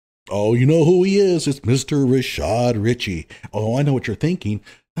Oh, you know who he is. It's Mr. Rashad Richey. Oh, I know what you're thinking.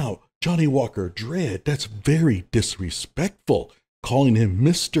 Now, Johnny Walker Dredd, that's very disrespectful. Calling him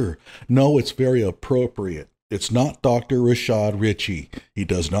Mr. No, it's very appropriate. It's not Dr. Rashad Richey. He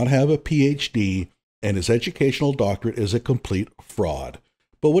does not have a PhD, and his educational doctorate is a complete fraud.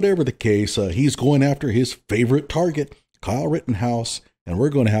 But whatever the case, he's going after his favorite target, Kyle Rittenhouse, and we're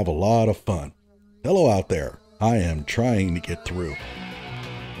going to have a lot of fun. Hello out there. I am trying to get through.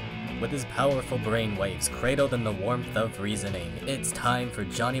 With his powerful brainwaves cradled in the warmth of reasoning, it's time for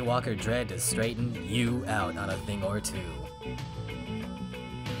Johnny Walker Dredd to straighten you out on a thing or two.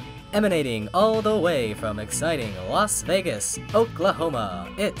 Emanating all the way from exciting Las Vegas,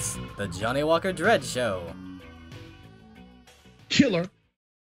 Oklahoma, it's the Johnny Walker Dredd Show. Killer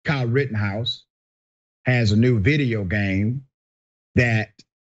Kyle Rittenhouse has a new video game that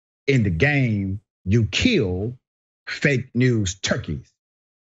in the game you kill fake news turkeys.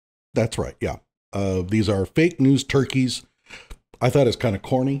 That's right, yeah. These are fake news turkeys. I thought it's kind of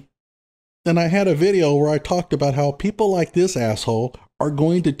corny. And I had a video where I talked about how people like this asshole are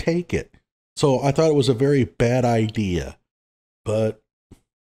going to take it. So I thought it was a very bad idea. But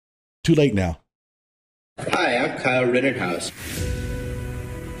too late now. Hi, I'm Kyle Rittenhouse.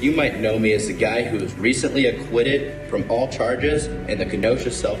 You might know me as the guy who was recently acquitted from all charges in the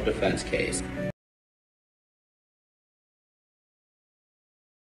Kenosha self-defense case.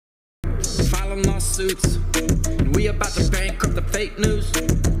 Filing lawsuits, and we about to bankrupt the fake news.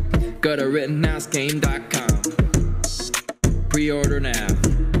 Go to RittenhouseGame.com. Pre-order now.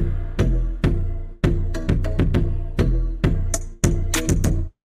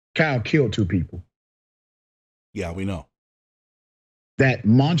 Kyle killed 2 people. Yeah, we know. That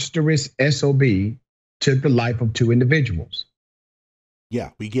monstrous SOB took the life of 2 individuals.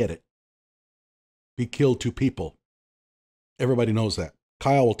 Yeah, we get it. He killed 2 people. Everybody knows that.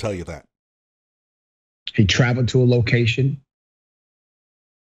 Kyle will tell you that. He traveled to a location.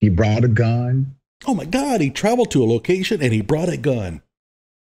 He brought a gun. Oh my God, he traveled to a location and he brought a gun.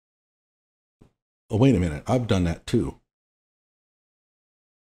 Oh, wait a minute. I've done that too.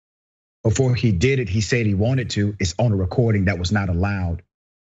 Before he did it, he said he wanted to. It's on a recording that was not allowed.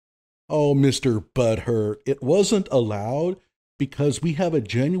 Oh, Mr. Butthurt, it wasn't allowed because we have a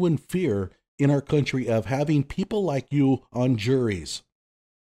genuine fear in our country of having people like you on juries.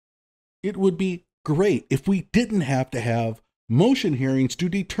 It would be great if we didn't have to have motion hearings to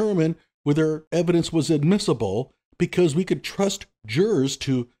determine whether evidence was admissible because we could trust jurors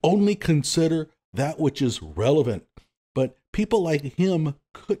to only consider that which is relevant. But people like him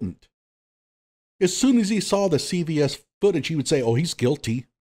couldn't. As soon as he saw the CVS footage, he would say, oh, he's guilty.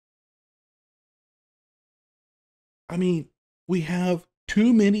 I mean, we have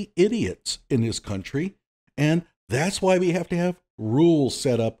too many idiots in this country, and that's why we have to have rules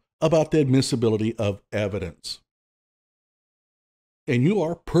set up about the admissibility of evidence. And you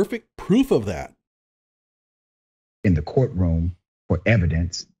are perfect proof of that. In the courtroom for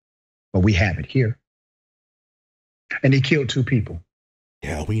evidence, but we have it here. And he killed 2 people.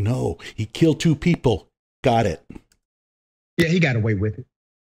 Yeah, we know. He killed 2 people. Got it. Yeah, he got away with it.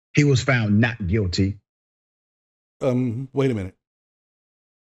 He was found not guilty. Wait a minute.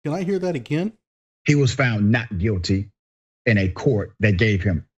 Can I hear that again? He was found not guilty in a court that gave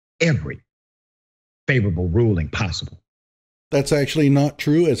him every favorable ruling possible. That's actually not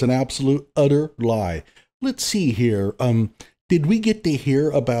true. It's an absolute utter lie. Let's see here. Did we get to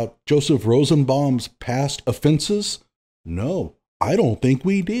hear about Joseph Rosenbaum's past offenses? No, I don't think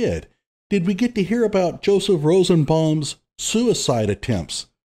we did. Did we get to hear about Joseph Rosenbaum's suicide attempts?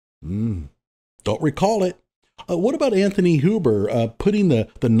 Don't recall it. What about Anthony Huber putting the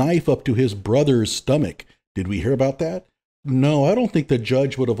knife up to his brother's stomach? Did we hear about that? No, I don't think the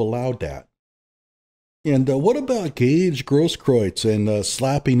judge would have allowed that. And what about Gage Grosskreutz and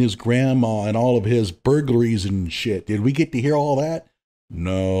slapping his grandma and all of his burglaries and shit? Did we get to hear all that?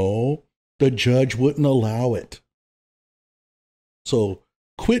 No, the judge wouldn't allow it. So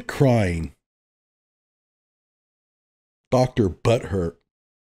quit crying. Dr. Butthurt.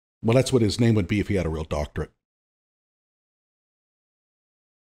 Well, that's what his name would be if he had a real doctorate.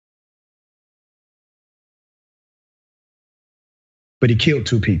 But he killed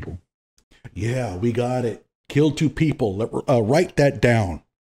 2 people. Yeah, we got it. Killed 2 people. Write that down.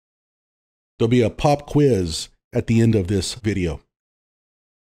 There'll be a pop quiz at the end of this video.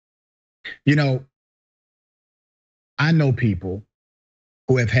 You know, I know people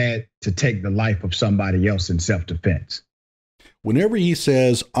who have had to take the life of somebody else in self-defense. Whenever he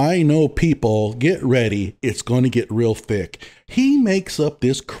says, I know people, get ready, it's going to get real thick. He makes up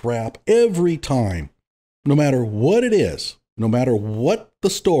this crap every time, no matter what it is. No matter what the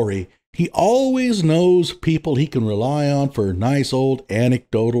story, he always knows people he can rely on for nice old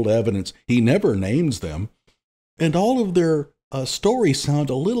anecdotal evidence. He never names them. And all of their stories sound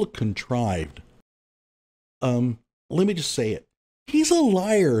a little contrived. Let me just say it. He's a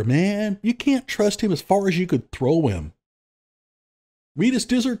liar, man. You can't trust him as far as you could throw him. Read his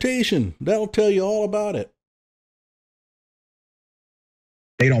dissertation. That'll tell you all about it.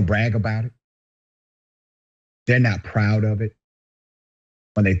 They don't brag about it. They're not proud of it.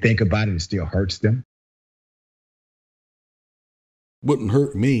 When they think about it, it still hurts them. Wouldn't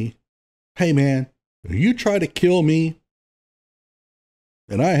hurt me. Hey, man, if you try to kill me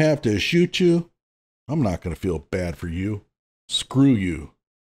and I have to shoot you, I'm not going to feel bad for you. Screw you.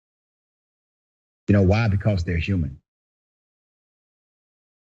 You know why? Because they're human.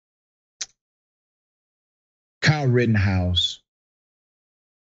 Kyle Rittenhouse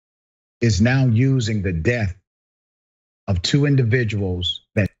is now using the death of two individuals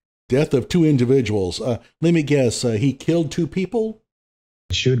that Death of two individuals. Let me guess, he killed two people?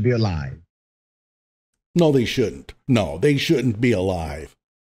 should be alive. No, they shouldn't. No, they shouldn't be alive.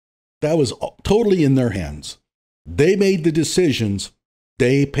 That was totally in their hands. They made the decisions.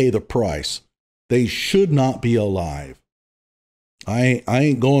 They pay the price. They should not be alive. I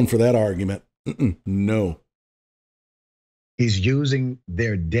ain't going for that argument. No. He's using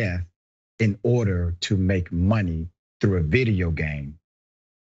their death in order to make money through a video game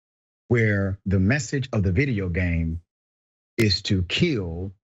where the message of the video game is to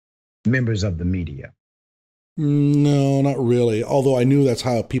kill members of the media. No, not really. Although I knew that's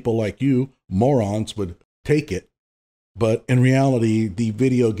how people like you, morons, would take it. But in reality, the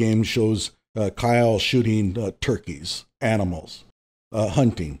video game shows Kyle shooting turkeys, animals,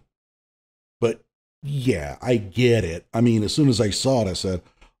 hunting. But yeah, I get it. I mean, as soon as I saw it, I said,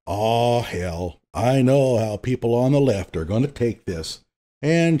 oh, hell, I know how people on the left are going to take this.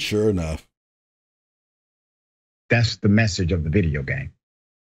 And sure enough. That's the message of the video game.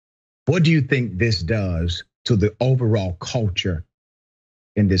 What do you think this does to the overall culture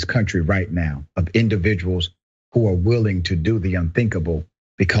in this country right now of individuals who are willing to do the unthinkable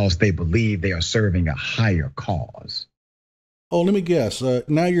because they believe they are serving a higher cause? Oh, let me guess.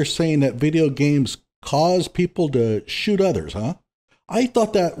 Now you're saying that video games cause people to shoot others, huh? I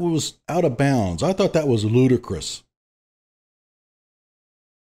thought that was out of bounds. I thought that was ludicrous.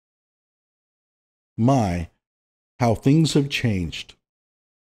 My, how things have changed.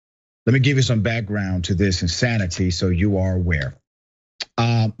 Let me give you some background to this insanity so you are aware.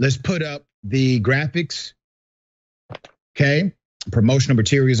 Let's put up the graphics. Okay. Promotional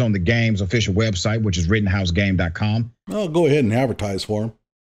materials on the game's official website, which is rittenhousegame.com. I'll go ahead and advertise for them.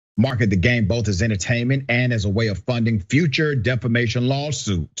 Market the game both as entertainment and as a way of funding future defamation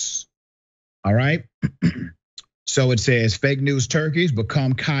lawsuits. All right. So it says fake news turkeys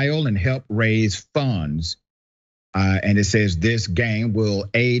become Kyle and help raise funds. And it says this game will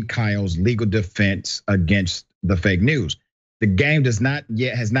aid Kyle's legal defense against the fake news. The game has not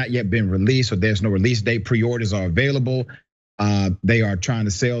yet been released, so there's no release date. Pre-orders are available. They are trying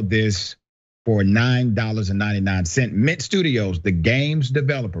to sell this for $9.99. Mint Studios, the game's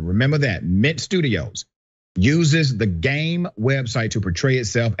developer, remember that, Mint Studios, uses the game website to portray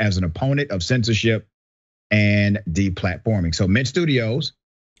itself as an opponent of censorship and deplatforming. So Mint Studios.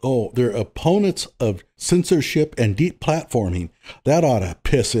 Oh, they're opponents of censorship and deplatforming. That ought to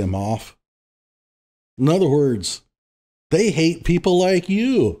piss him off. In other words, they hate people like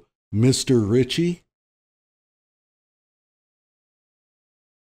you, Mr. Richey.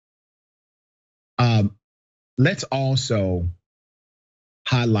 Let's also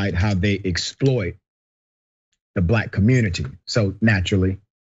highlight how they exploit the Black community. So naturally,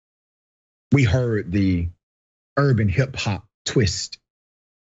 we heard the urban hip hop twist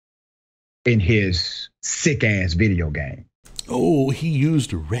in his sick ass video game. Oh, he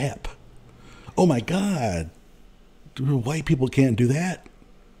used rap. Oh my God. White people can't do that.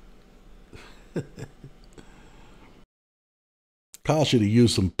 Kyle should have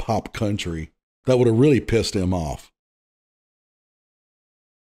used some pop country. That would have really pissed him off.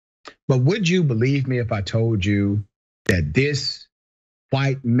 But would you believe me if I told you that this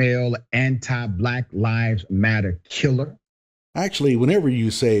white male anti-Black Lives Matter killer? Actually, whenever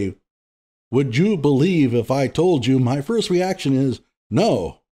you say, would you believe if I told you, my first reaction is,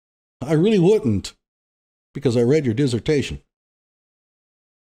 no, I really wouldn't, because I read your dissertation.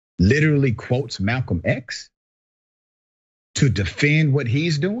 Literally quotes Malcolm X to defend what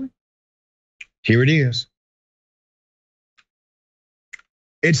he's doing? Here it is.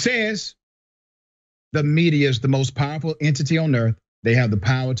 It says the media is the most powerful entity on earth They have the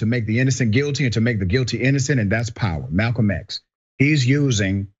power to make the innocent guilty and to make the guilty innocent, and that's power. Malcolm X. He's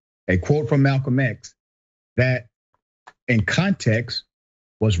using a quote from Malcolm X that in context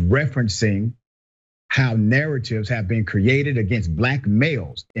was referencing how narratives have been created against black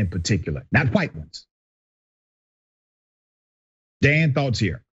males in particular, not white ones. Dan, thoughts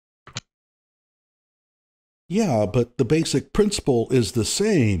here? Yeah, but the basic principle is the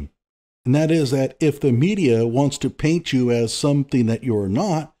same. And that is that if the media wants to paint you as something that you're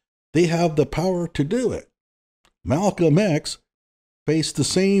not, they have the power to do it. Malcolm X faced the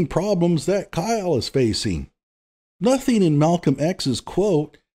same problems that Kyle is facing. Nothing in Malcolm X's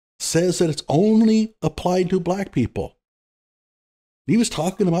quote says that it's only applied to black people. He was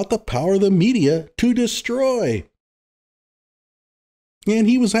talking about the power of the media to destroy. And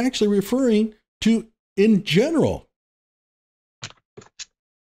he was actually referring to in general.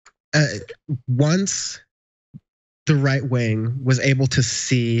 Once the right wing was able to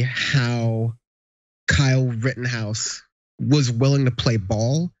see how Kyle Rittenhouse was willing to play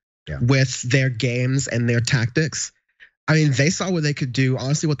ball with their games and their tactics, I mean, they saw what they could do,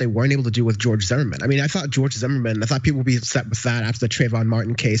 honestly, what they weren't able to do with George Zimmerman. I mean, I thought people would be upset with that after the Trayvon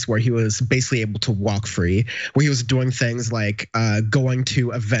Martin case, where he was basically able to walk free, where he was doing things like going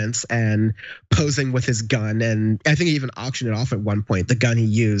to events and posing with his gun. And I think he even auctioned it off at one point, the gun he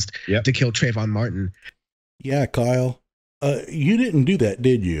used to kill Trayvon Martin. Yeah, Kyle, you didn't do that,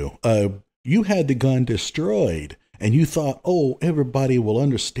 did you? You had the gun destroyed and you thought, oh, everybody will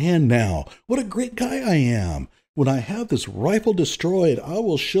understand now what a great guy I am. When I have this rifle destroyed, I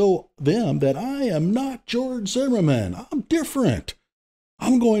will show them that I am not George Zimmerman. I'm different.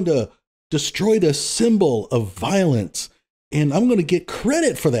 I'm going to destroy the symbol of violence, and I'm going to get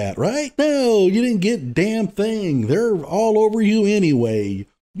credit for that, right? No, you didn't get a damn thing. They're all over you anyway.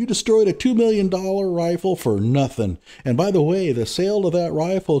 You destroyed a $2 million rifle for nothing. And by the way, the sale of that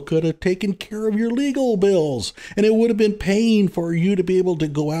rifle could have taken care of your legal bills, and it would have been paying for you to be able to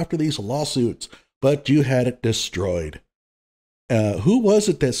go after these lawsuits. But you had it destroyed. Who was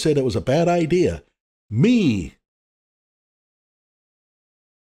it that said it was a bad idea? Me.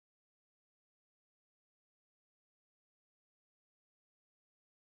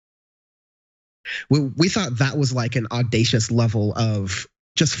 We thought that was like an audacious level of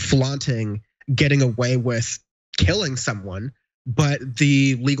just flaunting, getting away with killing someone, but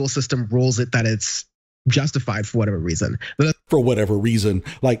the legal system rules it that it's justified for whatever reason. For whatever reason,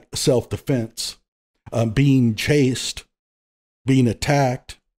 like self-defense. Being chased, being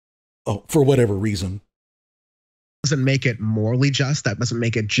attacked, for whatever reason. Doesn't make it morally just. That doesn't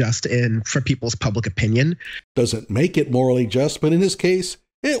make it just for people's public opinion. Doesn't make it morally just, but in this case,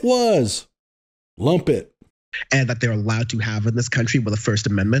 it was. Lump it. And that they're allowed to have in this country with the First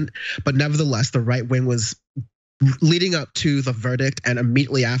Amendment. But nevertheless, the right wing was leading up to the verdict, and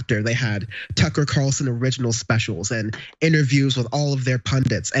immediately after, they had Tucker Carlson original specials and interviews with all of their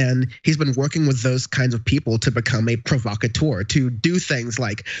pundits. And he's been working with those kinds of people to become a provocateur, to do things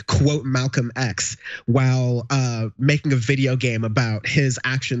like quote Malcolm X while making a video game about his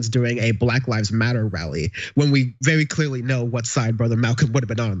actions during a Black Lives Matter rally, when we very clearly know what side Brother Malcolm would have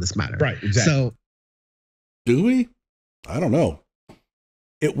been on this matter. Right, exactly. So, do we? I don't know.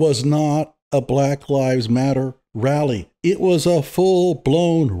 It was not a Black Lives Matter rally. It was a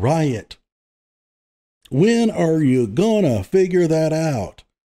full-blown riot. When are you gonna figure that out?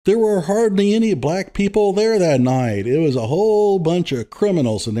 There were hardly any black people there that night. It was a whole bunch of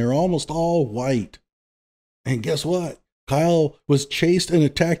criminals, and they're almost all white. And guess what? Kyle was chased and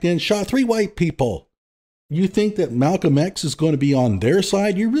attacked and shot 3 white people. You think that Malcolm X is going to be on their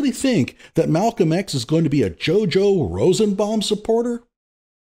side? You really think that Malcolm X is going to be a JoJo Rosenbaum supporter?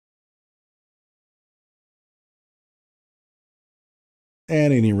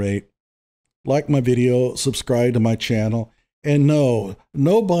 At any rate, like my video, subscribe to my channel, and no,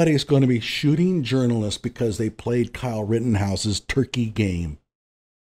 nobody's going to be shooting journalists because they played Kyle Rittenhouse's turkey game.